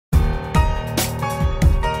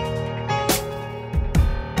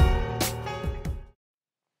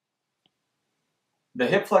The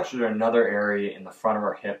hip flexors are another area in the front of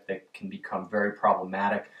our hip that can become very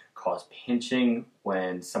problematic, cause pinching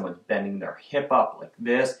when someone's bending their hip up like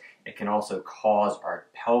this. It can also cause our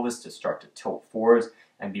pelvis to start to tilt forwards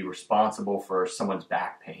and be responsible for someone's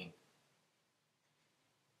back pain.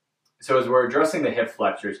 So as we're addressing the hip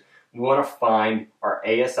flexors, we want to find our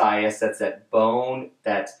ASIS, that's that bone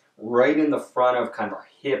that's right in the front of kind of our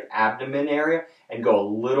hip abdomen area, and go a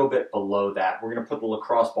little bit below that. We're going to put the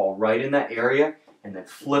lacrosse ball right in that area and then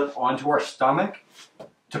flip onto our stomach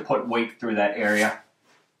to put weight through that area.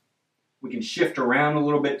 We can shift around a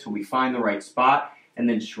little bit till we find the right spot and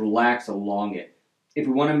then just relax along it. If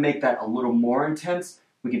we want to make that a little more intense,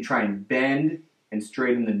 we can try and bend and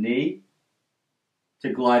straighten the knee to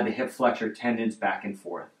glide the hip flexor tendons back and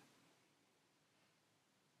forth.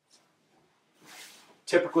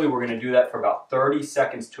 Typically, we're going to do that for about 30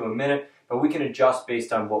 seconds to a minute, but we can adjust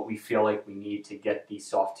based on what we feel like we need to get the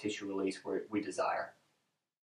soft tissue release we desire.